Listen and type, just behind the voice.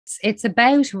it's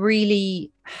about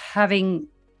really having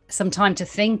some time to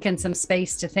think and some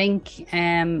space to think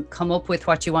and come up with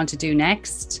what you want to do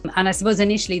next. And I suppose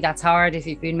initially that's hard if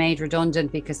you've been made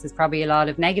redundant, because there's probably a lot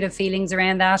of negative feelings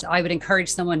around that. I would encourage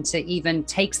someone to even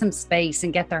take some space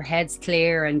and get their heads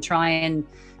clear and try and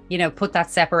put that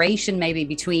separation maybe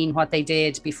between what they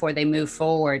did before they move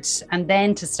forward, and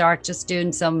then to start just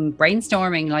doing some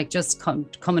brainstorming, like just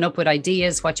coming up with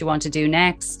ideas, what you want to do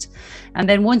next. And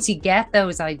then once you get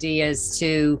those ideas,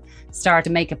 to start to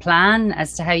make a plan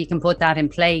as to how you can put that in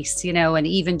place, and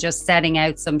even just setting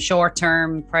out some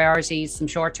short-term priorities, some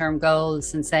short-term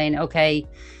goals, and saying, okay,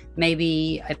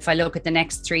 maybe if I look at the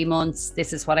next 3 months,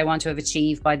 this is what I want to have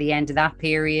achieved by the end of that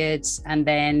period. And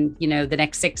then, the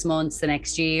next 6 months, the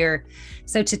next year.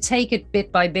 So to take it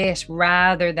bit by bit,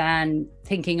 rather than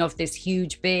thinking of this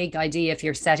huge, big idea if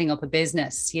you're setting up a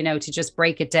business, to just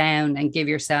break it down and give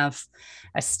yourself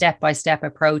a step-by-step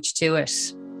approach to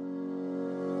it.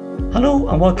 Hello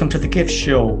and welcome to the GYFT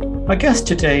Show. My guest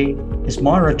today is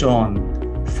Moira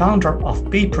Dunne, founder of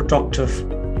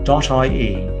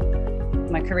BeProductive.ie.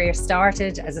 My career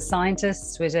started as a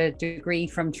scientist with a degree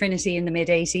from Trinity in the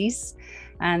mid-80s.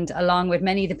 And along with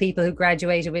many of the people who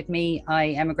graduated with me, I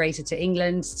emigrated to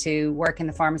England to work in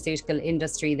the pharmaceutical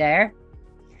industry there.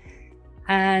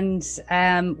 And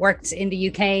worked in the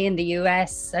UK, in the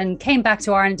US, and came back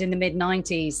to Ireland in the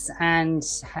mid-90s, and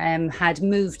had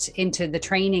moved into the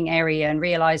training area and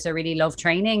realized I really love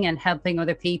training and helping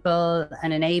other people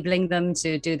and enabling them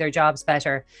to do their jobs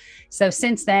better. So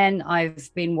since then, I've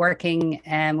been working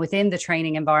within the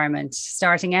training environment,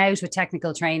 starting out with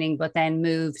technical training, but then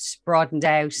broadened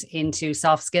out into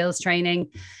soft skills training.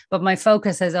 But my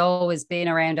focus has always been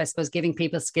around, I suppose, giving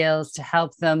people skills to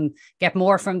help them get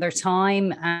more from their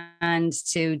time and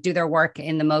to do their work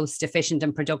in the most efficient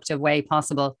and productive way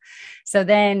possible. So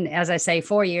then, as I say,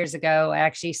 4 years ago, I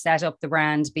actually set up the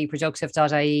brand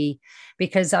BeProductive.ie,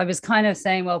 because I was kind of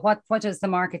saying, well, what does the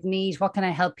market need? What can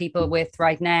I help people with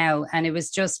right now? And it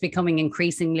was just becoming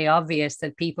increasingly obvious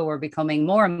that people were becoming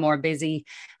more and more busy,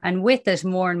 and with it,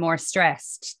 more and more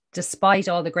stressed, despite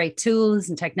all the great tools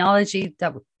and technology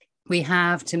that we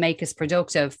have to make us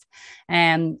productive.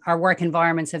 Our work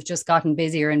environments have just gotten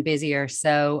busier and busier.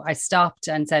 So I stopped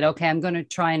and said, okay, I'm going to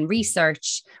try and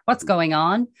research what's going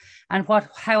on and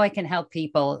how I can help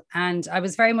people. And I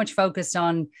was very much focused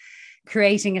on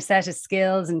creating a set of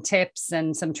skills and tips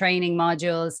and some training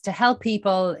modules to help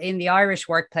people in the Irish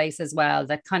workplace as well,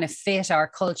 that kind of fit our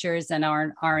cultures and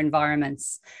our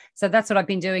environments. So that's what I've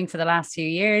been doing for the last few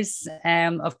years.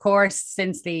 Of course,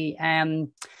 since the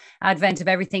advent of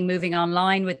everything moving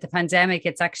online with the pandemic,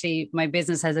 it's actually, my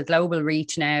business has a global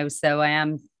reach now. So I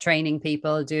am training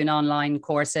people, doing online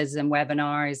courses and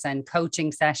webinars and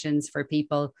coaching sessions for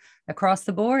people across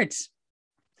the board.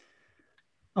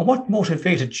 And what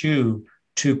motivated you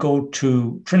to go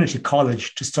to Trinity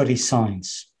College to study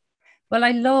science? Well,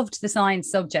 I loved the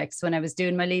science subjects when I was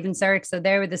doing my Leaving Cert. So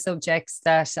there were the subjects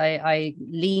that I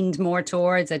leaned more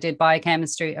towards. I did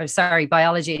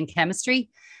biology and chemistry,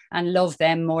 and loved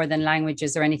them more than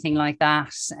languages or anything like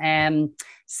that.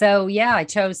 So yeah, I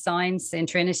chose science in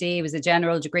Trinity. It was a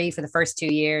general degree for the first 2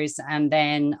 years, and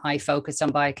then I focused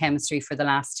on biochemistry for the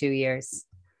last 2 years.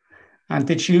 And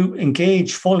did you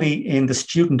engage fully in the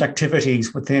student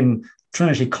activities within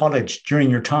Trinity College during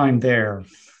your time there?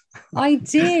 I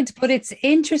did, but it's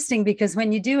interesting because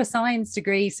when you do a science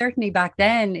degree, certainly back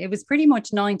then, it was pretty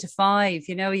much 9 to 5.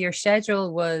 Your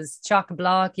schedule was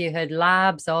chock-a-block. You had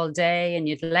labs all day and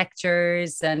you'd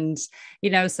lectures, and,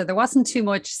 so there wasn't too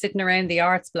much sitting around the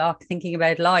arts block thinking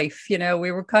about life.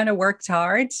 We were kind of worked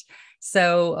hard.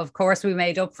 So of course we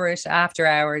made up for it after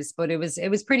hours, but it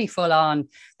was pretty full on.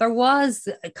 There was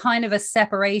a kind of a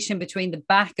separation between the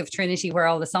back of Trinity, where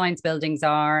all the science buildings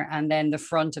are, and then the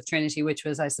front of Trinity, which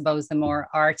was, I suppose, the more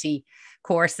arty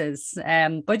courses.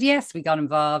 But yes, we got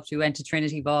involved. We went to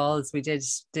Trinity balls. We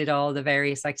did all the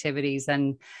various activities,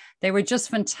 and they were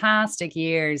just fantastic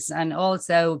years. And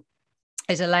also,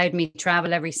 it allowed me to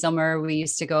travel every summer. We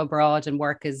used to go abroad and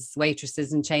work as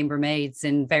waitresses and chambermaids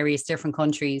in various different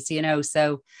countries,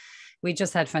 so we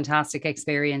just had fantastic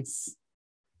experience.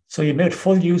 So you made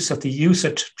full use of the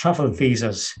USIT travel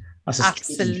visas as a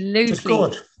Absolutely.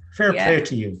 Student. Good. Fair play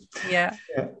to you. Yeah.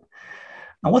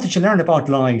 And what did you learn about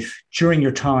life during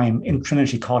your time in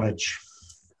Trinity College?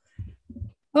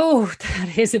 Oh,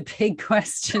 that is a big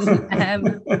question.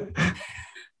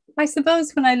 I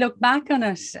suppose when I look back on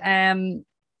it, I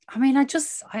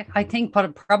think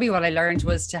what I learned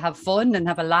was to have fun and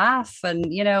have a laugh and,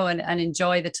 and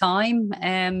enjoy the time.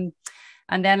 And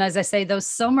And then, as I say, those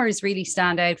summers really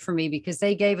stand out for me because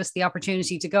they gave us the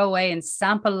opportunity to go away and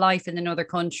sample life in another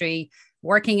country,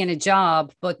 working in a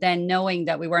job, but then knowing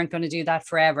that we weren't going to do that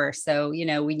forever. So, you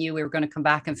know, we knew we were going to come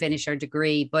back and finish our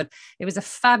degree, but it was a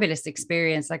fabulous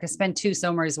experience. Like I spent 2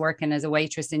 summers working as a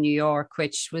waitress in New York,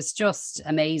 which was just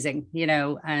amazing, you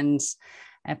know, and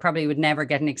I probably would never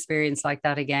get an experience like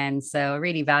that again. So I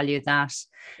really valued that.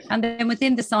 And then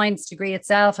within the science degree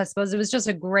itself, I suppose it was just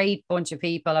a great bunch of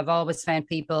people. I've always found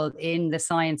people in the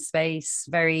science space,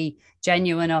 very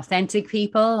genuine, authentic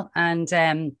people,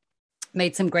 and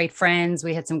made some great friends.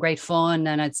 We had some great fun,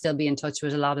 and I'd still be in touch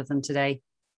with a lot of them today.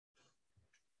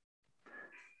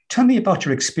 Tell me about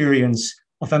your experience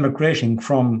of emigrating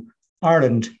from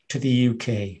Ireland to the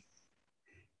UK.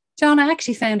 John, I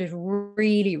actually found it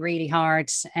really, really hard.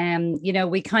 You know,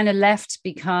 we kind of left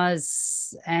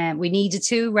because we needed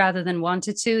to rather than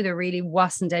wanted to. There really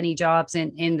wasn't any jobs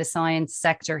in the science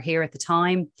sector here at the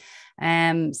time.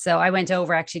 So I went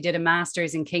over, actually did a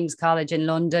master's in King's College in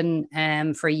London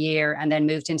for a year, and then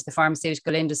moved into the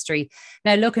pharmaceutical industry.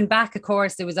 Now, looking back, of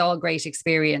course, it was all great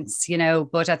experience, you know,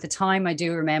 but at the time I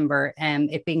do remember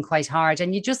it being quite hard,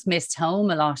 and you just missed home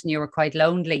a lot and you were quite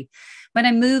lonely. When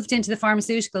I moved into the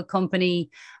pharmaceutical company,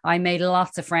 I made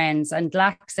lots of friends, and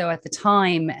Glaxo at the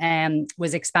time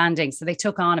was expanding. So they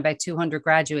took on about 200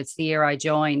 graduates the year I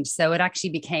joined. So it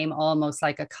actually became almost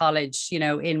like a college, you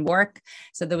know, in work.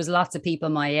 So there was lots of people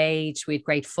my age. We had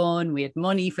great fun. We had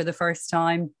money for the first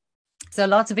time. So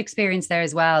lots of experience there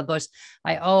as well. But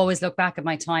I always look back at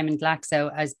my time in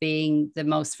Glaxo as being the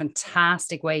most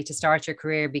fantastic way to start your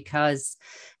career, because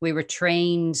we were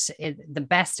trained the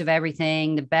best of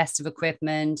everything, the best of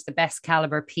equipment, the best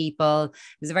caliber people.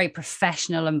 It was a very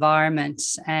professional environment.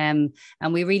 And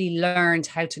we really learned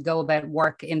how to go about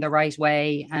work in the right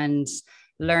way, and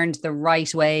learned the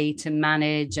right way to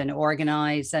manage and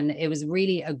organize. And it was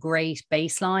really a great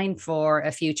baseline for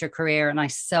a future career. And I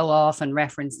so often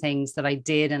reference things that I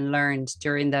did and learned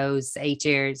during those 8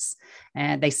 years.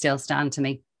 They still stand to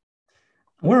me.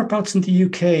 Whereabouts in the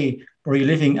UK were you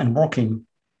living and working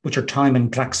with your time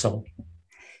in Glaxo?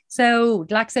 So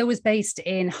Glaxo was based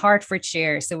in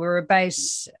Hertfordshire. So we're about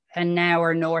an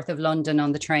hour north of London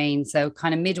on the train. So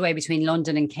kind of midway between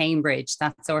London and Cambridge,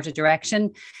 that sort of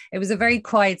direction. It was a very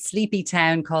quiet, sleepy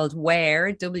town called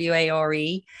Ware,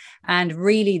 W-A-R-E. And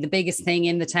really the biggest thing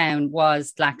in the town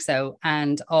was Glaxo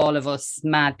and all of us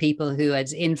mad people who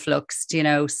had influxed, you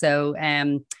know. So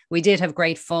we did have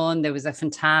great fun. There was a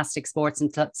fantastic sports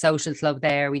and social club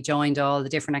there. We joined all the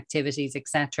different activities,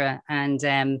 etc. And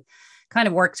kind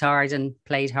of worked hard and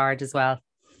played hard as well.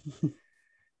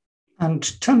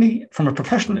 And tell me, from a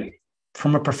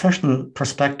professional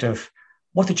perspective,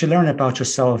 what did you learn about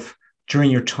yourself during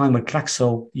your time with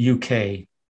Glaxo UK?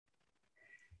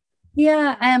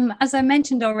 Yeah, as I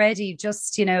mentioned already,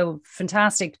 just, you know,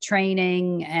 fantastic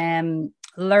training,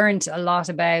 learned a lot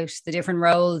about the different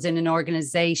roles in an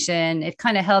organization. It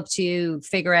kind of helped you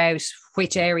figure out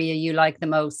which area you like the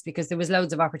most, because there was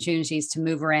loads of opportunities to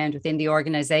move around within the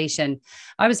organization.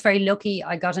 I was very lucky.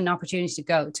 I got an opportunity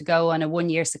to go on a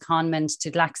 1-year secondment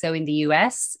to Glaxo in the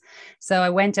US. So I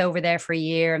went over there for a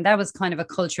year, and that was kind of a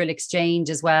cultural exchange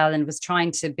as well, and was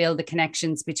trying to build the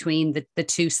connections between the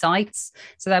two sites.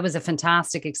 So that was a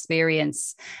fantastic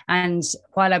experience. And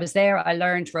while I was there, I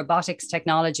learned robotics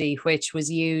technology, which was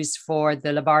used for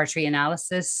the laboratory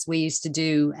analysis. We used to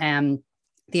do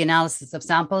the analysis of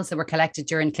samples that were collected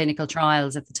during clinical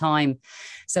trials at the time.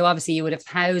 So obviously you would have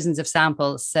thousands of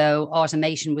samples. So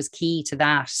automation was key to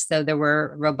that. So there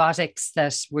were robotics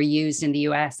that were used in the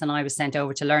US, and I was sent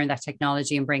over to learn that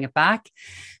technology and bring it back,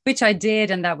 which I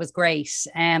did. And that was great.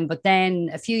 But then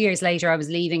a few years later, I was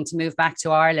leaving to move back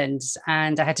to Ireland,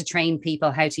 and I had to train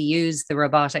people how to use the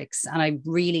robotics. And I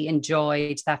really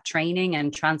enjoyed that training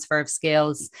and transfer of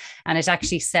skills. And it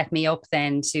actually set me up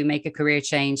then to make a career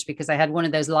change, because I had one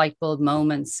of those light bulb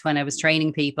moments when I was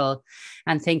training people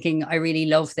and thinking, I really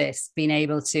love this, being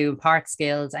able to impart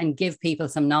skills and give people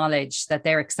some knowledge that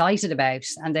they're excited about,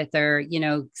 and that they're, you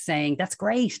know, saying, that's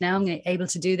great, now I'm able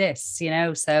to do this, you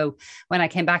know. So when I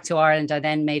came back to Ireland, I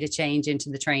then made a change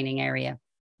into the training area.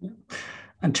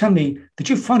 And tell me, did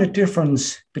you find a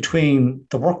difference between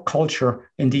the work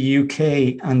culture in the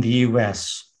UK and the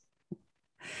US?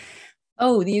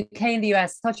 Oh, the UK and the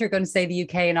US. I thought you were going to say the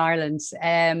UK and Ireland.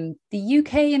 The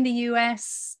UK and the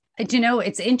US, do you know,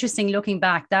 it's interesting looking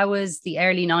back. That was the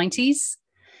early 90s.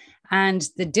 And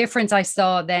the difference I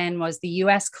saw then was the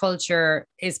US culture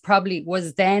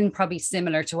was then probably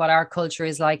similar to what our culture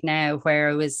is like now, where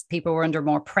it was people were under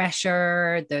more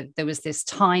pressure. There was this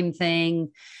time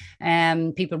thing.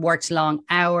 People worked long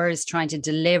hours trying to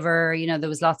deliver. There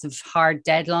was lots of hard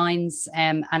deadlines.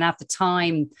 And at the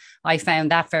time, I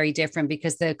found that very different,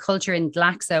 because the culture in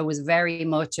Glaxo was very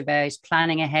much about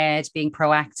planning ahead, being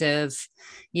proactive,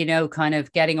 kind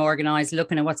of getting organized,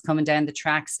 looking at what's coming down the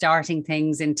track, starting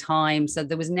things in time. So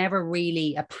there was never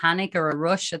really a panic or a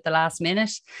rush at the last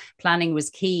minute. Planning was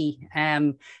key.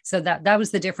 So that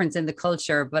was the difference in the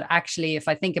culture. But actually, if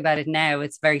I think about it now,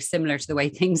 it's very similar to the way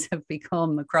things have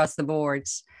become across the board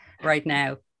right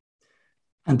now.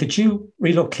 And did you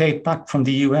relocate back from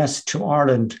the US to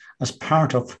Ireland as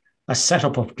part of a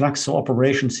setup of Glaxo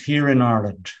operations here in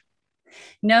Ireland?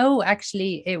 No,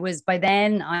 actually, it was by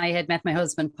then I had met my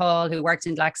husband, Paul, who worked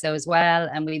in Glaxo as well.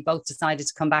 And we both decided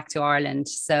to come back to Ireland.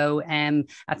 So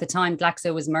at the time,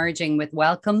 Glaxo was merging with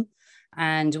Welcome.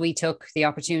 And we took the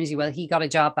opportunity. Well, he got a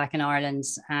job back in Ireland,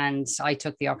 and I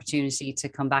took the opportunity to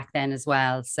come back then as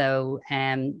well. So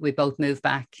we both moved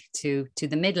back to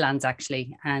the Midlands,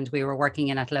 actually. And we were working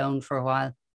in Athlone for a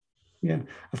while. Yeah,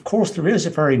 of course, there is a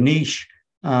very niche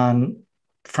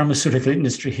pharmaceutical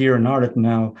industry here in Ireland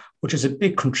now, which is a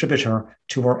big contributor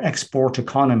to our export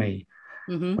economy.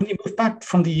 Mm-hmm. When you moved back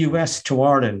from the US to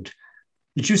Ireland,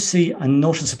 did you see a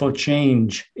noticeable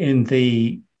change in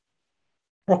the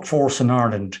workforce in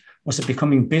Ireland? Was it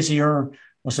becoming busier?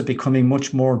 Was it becoming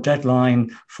much more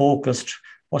deadline focused?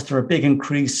 Was there a big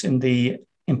increase in the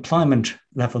employment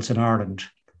levels in Ireland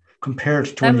compared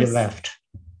to when you left?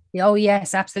 Oh,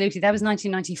 yes, absolutely. That was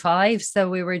 1995. So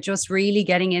we were just really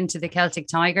getting into the Celtic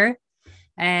Tiger.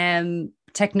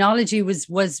 Technology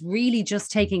was really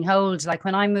just taking hold. Like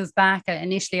when I moved back,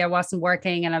 initially I wasn't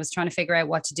working and I was trying to figure out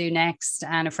what to do next.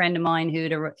 And a friend of mine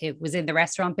it was in the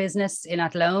restaurant business in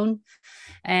Athlone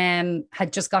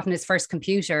had just gotten his first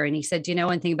computer. And he said, do you know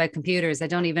anything about computers? I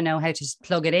don't even know how to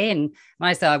plug it in. And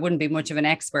I thought I wouldn't be much of an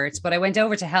expert, but I went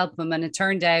over to help him. And it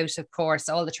turned out, of course,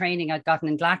 all the training I'd gotten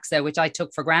in Glaxo, which I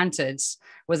took for granted,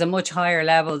 was a much higher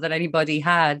level than anybody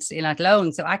had in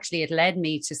Athlone. So actually it led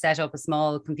me to set up a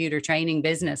small computer training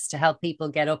business to help people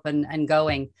get up and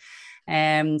going.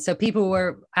 So people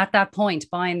were at that point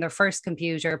buying their first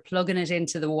computer, plugging it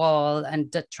into the wall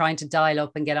and trying to dial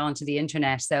up and get onto the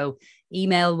internet. So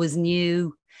email was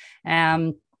new.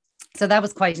 So that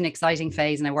was quite an exciting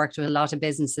phase. And I worked with a lot of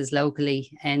businesses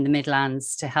locally in the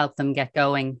Midlands to help them get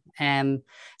going.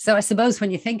 So I suppose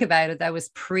when you think about it, that was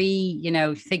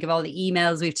think of all the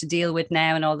emails we have to deal with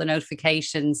now and all the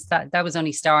notifications, that was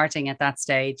only starting at that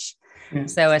stage. Yeah.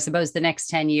 So I suppose the next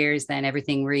 10 years, then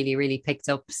everything really, really picked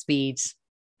up speed.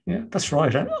 Yeah, that's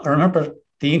right. I remember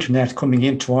the internet coming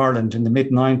into Ireland in the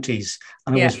mid-90s,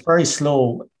 and it was very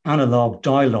slow analog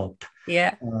dial-up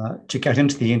to get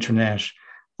into the internet.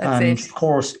 Of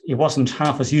course, it wasn't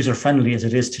half as user-friendly as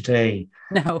it is today.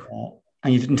 No.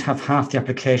 And you didn't have half the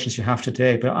applications you have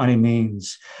today by any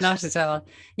means. Not at all.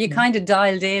 You kind of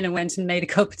dialed in and went and made a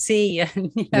cup of tea.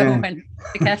 And, when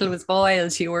the kettle was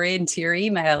boiled, you were into your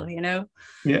email,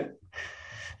 Yeah,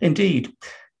 indeed.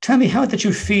 Tell me, how did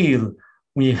you feel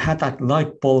when you had that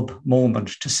light bulb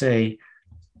moment to say,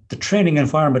 the training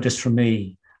environment is for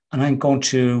me, and I'm going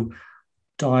to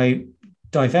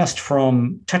divest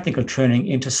from technical training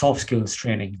into soft skills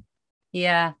training?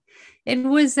 Yeah, it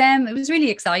was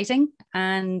really exciting.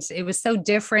 And it was so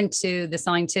different to the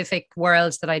scientific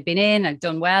world that I'd been in. I'd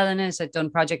done well in it. I'd done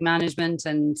project management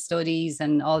and studies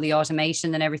and all the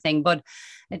automation and everything, but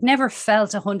it never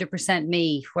felt 100%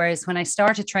 me. Whereas when I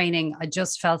started training, I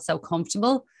just felt so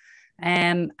comfortable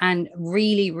and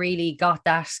really, really got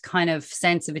that kind of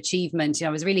sense of achievement. I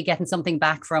was really getting something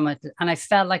back from it. And I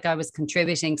felt like I was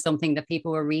contributing something that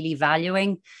people were really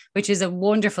valuing, which is a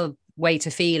wonderful way to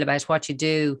feel about what you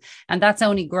do. And that's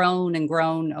only grown and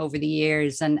grown over the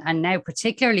years. And now,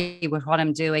 particularly with what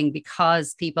I'm doing,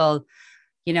 because people,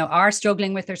 are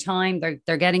struggling with their time,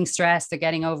 they're getting stressed, they're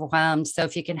getting overwhelmed. So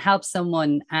if you can help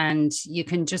someone and you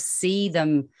can just see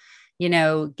them,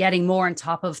 getting more on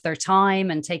top of their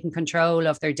time and taking control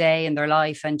of their day and their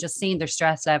life and just seeing their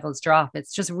stress levels drop,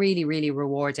 it's just really, really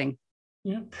rewarding.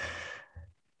 Yeah.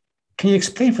 Can you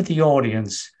explain for the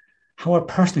audience how a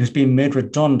person who's been made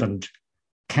redundant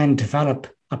can develop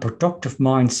a productive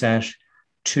mindset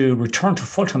to return to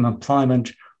full-time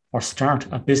employment or start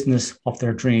a business of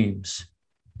their dreams?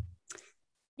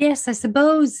 Yes, I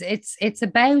suppose it's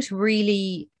about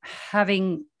really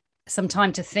having some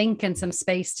time to think and some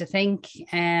space to think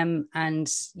and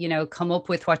come up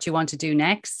with what you want to do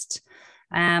next.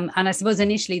 And I suppose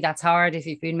initially that's hard if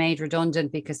you've been made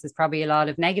redundant, because there's probably a lot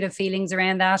of negative feelings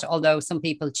around that, although some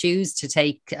people choose to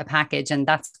take a package, and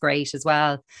that's great as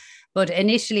well. But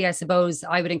initially, I suppose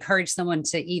I would encourage someone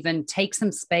to even take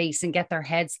some space and get their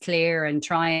heads clear and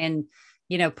try and,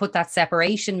 put that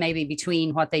separation maybe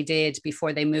between what they did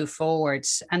before they move forward.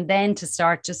 And then to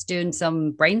start just doing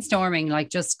some brainstorming, like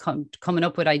just coming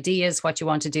up with ideas, what you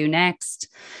want to do next.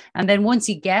 And then once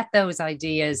you get those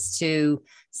ideas, to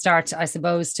start, I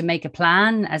suppose, to make a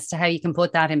plan as to how you can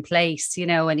put that in place,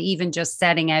 and even just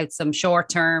setting out some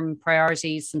short-term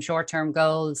priorities, some short-term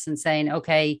goals, and saying,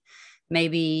 okay,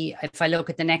 maybe if I look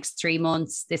at the next 3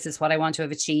 months, this is what I want to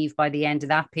have achieved by the end of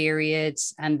that period.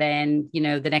 And then,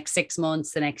 the next 6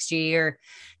 months, the next year.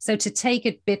 So to take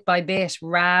it bit by bit,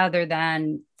 rather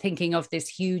than thinking of this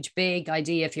huge, big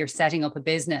idea, if you're setting up a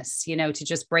business, to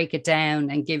just break it down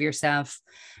and give yourself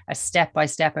a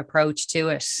step-by-step approach to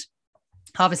it.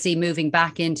 Obviously, moving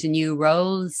back into new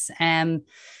roles,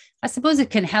 I suppose it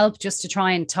can help just to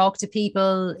try and talk to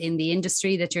people in the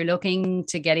industry that you're looking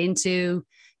to get into,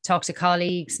 talk to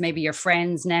colleagues, maybe your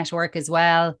friends' network as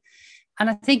well. And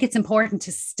I think it's important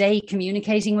to stay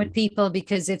communicating with people,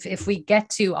 because if we get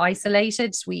too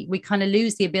isolated, we kind of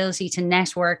lose the ability to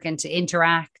network and to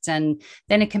interact. And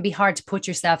then it can be hard to put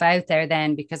yourself out there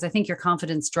then, because I think your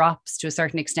confidence drops to a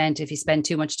certain extent if you spend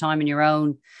too much time on your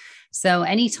own. So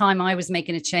anytime I was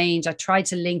making a change, I tried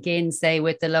to link in, say,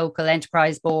 with the local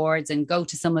enterprise boards and go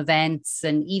to some events,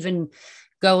 and even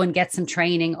go and get some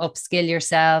training, upskill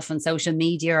yourself on social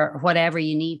media or whatever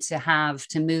you need to have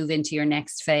to move into your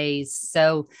next phase.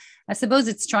 So I suppose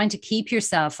it's trying to keep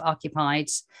yourself occupied,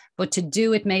 but to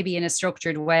do it maybe in a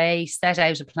structured way, set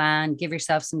out a plan, give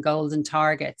yourself some goals and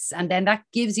targets. And then that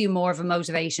gives you more of a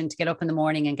motivation to get up in the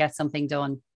morning and get something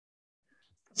done.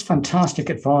 That's fantastic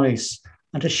advice.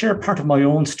 And to share part of my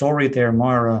own story there,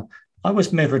 Moira, I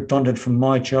was made redundant from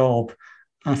my job.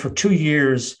 And for 2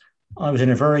 years, I was in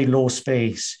a very low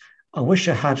space. I wish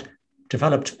I had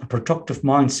developed a productive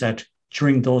mindset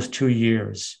during those 2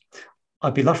 years.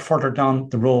 I'd be a lot further down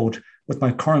the road with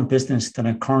my current business than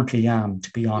I currently am,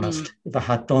 to be honest, if I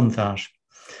had done that.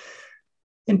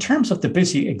 In terms of the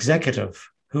busy executive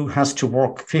who has to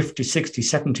work 50, 60,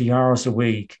 70 hours a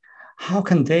week, how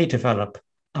can they develop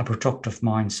a productive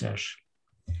mindset?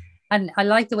 And I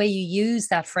like the way you use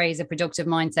that phrase, a productive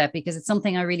mindset, because it's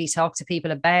something I really talk to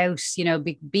people about.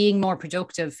 Being more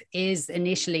productive is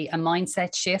initially a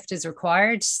mindset shift is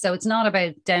required. So it's not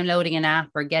about downloading an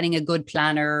app or getting a good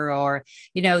planner or,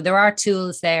 there are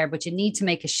tools there, but you need to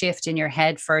make a shift in your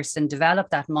head first and develop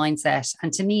that mindset.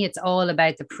 And to me, it's all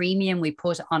about the premium we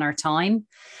put on our time.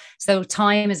 So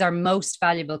time is our most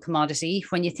valuable commodity.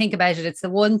 When you think about it, it's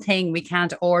the one thing we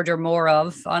can't order more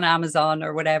of on Amazon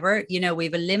or whatever. We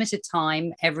have a limited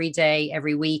time every day,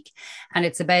 every week. And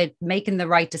it's about making the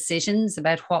right decisions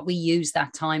about what we use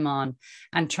that time on,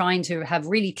 and trying to have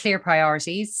really clear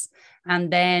priorities,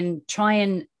 and then try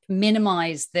and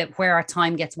minimize that where our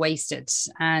time gets wasted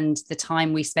and the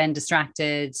time we spend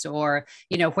distracted, or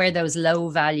where those low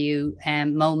value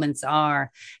moments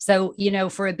are. So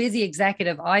for a busy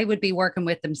executive, I would be working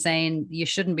with them saying you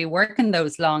shouldn't be working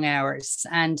those long hours,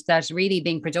 and that really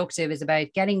being productive is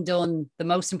about getting done the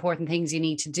most important things you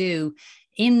need to do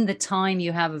in the time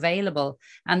you have available.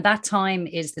 And that time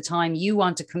is the time you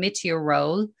want to commit to your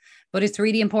role. But it's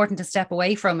really important to step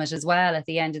away from it as well at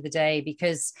the end of the day,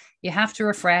 because you have to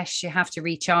refresh, you have to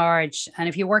recharge. And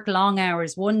if you work long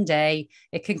hours one day,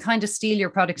 it can kind of steal your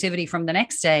productivity from the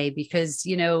next day, because,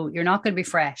 you're not going to be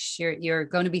fresh, you're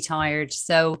going to be tired.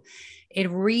 So it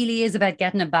really is about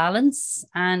getting a balance,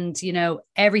 and,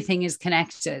 everything is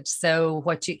connected. So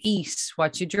what you eat,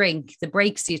 what you drink, the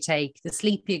breaks you take, the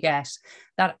sleep you get,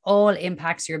 that all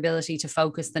impacts your ability to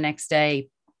focus the next day.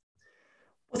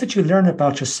 What did you learn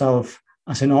about yourself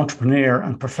as an entrepreneur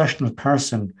and professional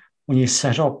person when you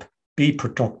set up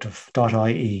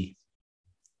beproductive.ie?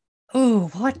 Oh,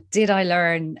 what did I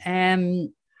learn?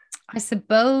 I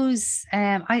suppose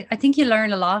I think you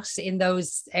learn a lot in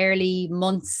those early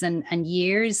months and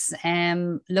years.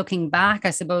 Looking back, I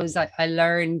suppose I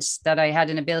learned that I had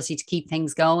an ability to keep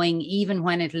things going, even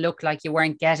when it looked like you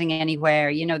weren't getting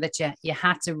anywhere, that you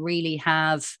had to really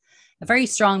have a very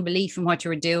strong belief in what you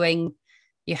were doing.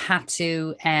 You had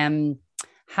to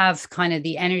have kind of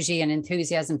the energy and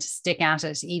enthusiasm to stick at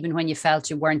it, even when you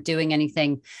felt you weren't doing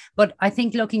anything. But I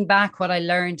think looking back, what I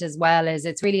learned as well is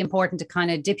it's really important to kind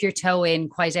of dip your toe in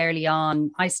quite early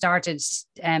on. I started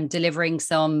delivering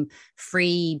some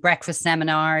free breakfast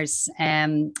seminars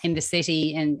in the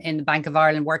city, in the Bank of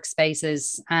Ireland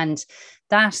workspaces. And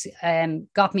that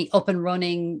got me up and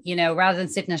running, you know, rather than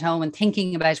sitting at home and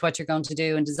thinking about what you're going to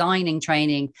do and designing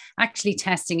training, actually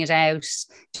testing it out,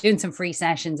 doing some free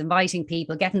sessions, inviting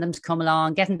people, getting them to come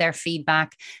along, getting their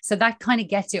feedback. So that kind of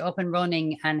gets you up and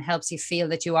running and helps you feel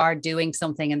that you are doing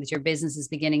something and that your business is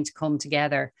beginning to come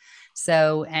together.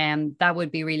 So that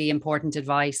would be really important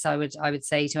advice, I would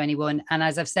say to anyone. And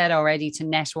as I've said already, to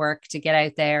network, to get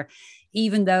out there,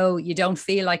 even though you don't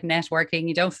feel like networking,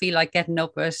 you don't feel like getting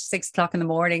up at 6 o'clock in the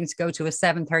morning to go to a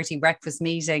 7:30 breakfast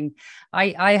meeting.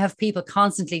 I have people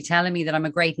constantly telling me that I'm a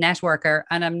great networker,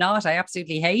 and I'm not. I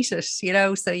absolutely hate it, you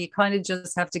know. So you kind of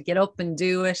just have to get up and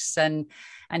do it, and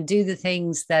do the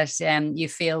things that you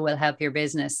feel will help your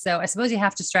business. So I suppose you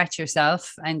have to stretch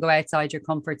yourself and go outside your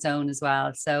comfort zone as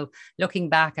well. So looking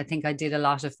back, I think I did a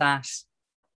lot of that.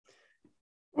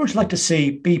 Where would you like to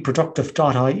see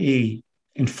beproductive.ie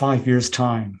in 5 years'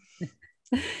 time?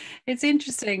 It's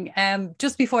interesting.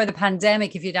 Just before the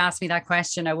pandemic, if you'd asked me that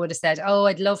question, I would have said, oh,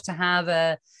 I'd love to have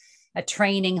a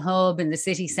training hub in the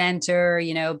city centre,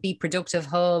 you know, Be Productive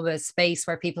hub, a space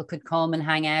where people could come and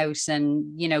hang out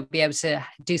and, you know, be able to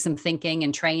do some thinking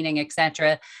and training,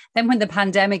 etc. Then when the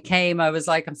pandemic came, I was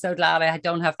like, I'm so glad I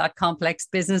don't have that complex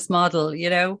business model, you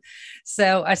know.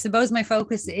 So I suppose my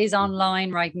focus is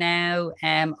online right now,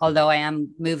 although I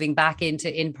am moving back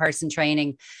into in-person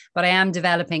training, but I am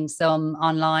developing some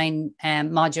online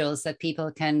modules that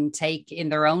people can take in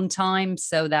their own time,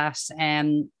 so that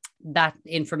that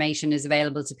information is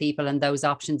available to people and those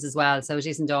options as well. So it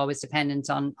isn't always dependent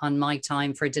on my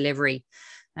time for delivery.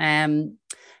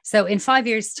 So in 5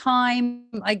 years' time,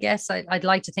 I guess I'd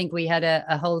like to think we had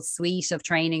a whole suite of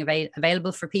training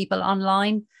available for people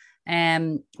online,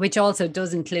 which also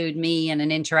does include me and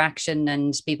an interaction,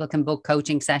 and people can book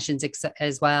coaching sessions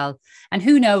as well. And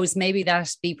who knows, maybe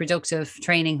that Be Productive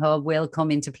training hub will come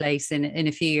into place in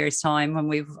a few years' time when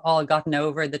we've all gotten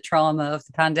over the trauma of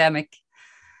the pandemic.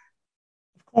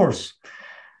 Of course.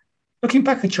 Looking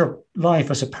back at your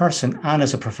life as a person and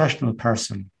as a professional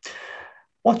person,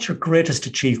 what's your greatest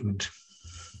achievement?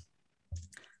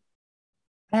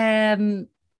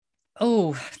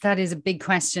 Oh, that is a big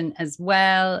question as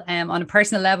well. On a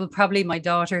personal level, probably my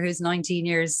daughter, who's 19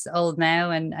 years old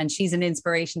now, and she's an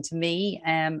inspiration to me.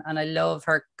 And I love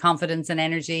her confidence and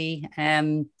energy.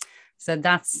 So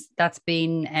that's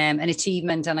been an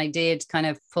achievement. And I did kind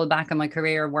of pull back on my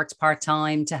career, worked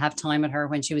part-time to have time with her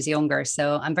when she was younger.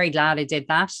 So I'm very glad I did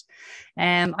that.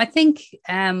 I think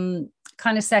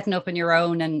kind of setting up on your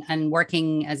own and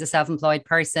working as a self-employed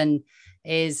person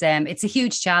is it's a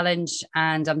huge challenge,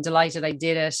 and I'm delighted I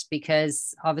did it,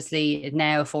 because obviously it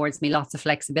now affords me lots of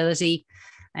flexibility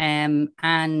and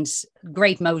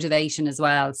great motivation as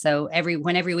well. So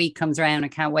when every week comes around, I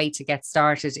can't wait to get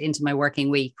started into my working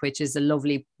week, which is a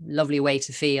lovely way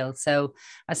to feel. So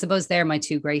I suppose they're my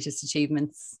two greatest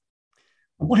achievements.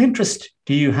 What interest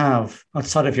do you have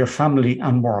outside of your family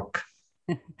and work?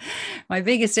 My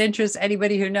biggest interest,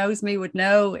 anybody who knows me would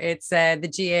know, it's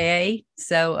the GAA.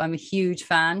 So I'm a huge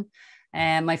fan.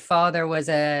 My father was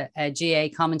a GA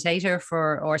commentator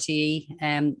for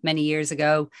RTE many years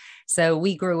ago. So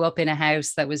we grew up in a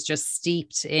house that was just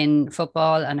steeped in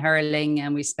football and hurling,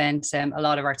 and we spent a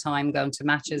lot of our time going to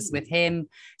matches with him.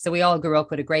 So we all grew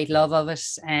up with a great love of it.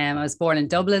 I was born in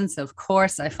Dublin, so of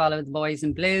course I followed the boys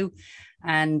in blue,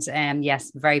 and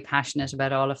yes, very passionate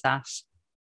about all of that.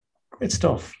 Great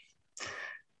stuff.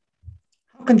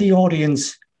 How can the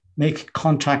audience make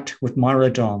contact with Moira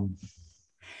Dunne?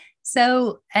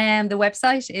 So the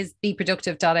website is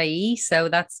beproductive.ie. So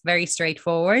that's very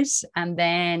straightforward. And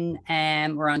then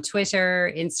we're on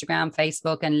Twitter, Instagram,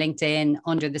 Facebook, and LinkedIn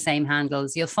under the same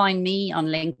handles. You'll find me on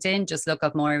LinkedIn. Just look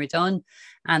up Moira Dunne.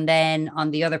 And then on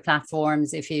the other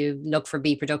platforms, if you look for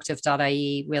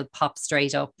beproductive.ie, we'll pop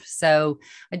straight up. So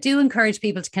I do encourage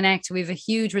people to connect. We have a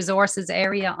huge resources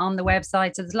area on the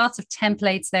website. So there's lots of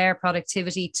templates there,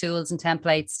 productivity tools and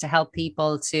templates to help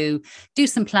people to do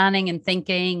some planning and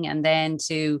thinking, and then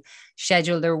to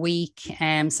schedule their week,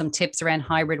 some tips around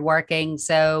hybrid working.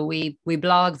 So we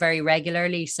blog very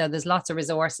regularly. So there's lots of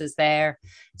resources there.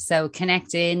 So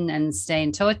connect in and stay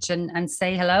in touch and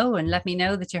say hello and let me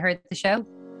know that you heard the show.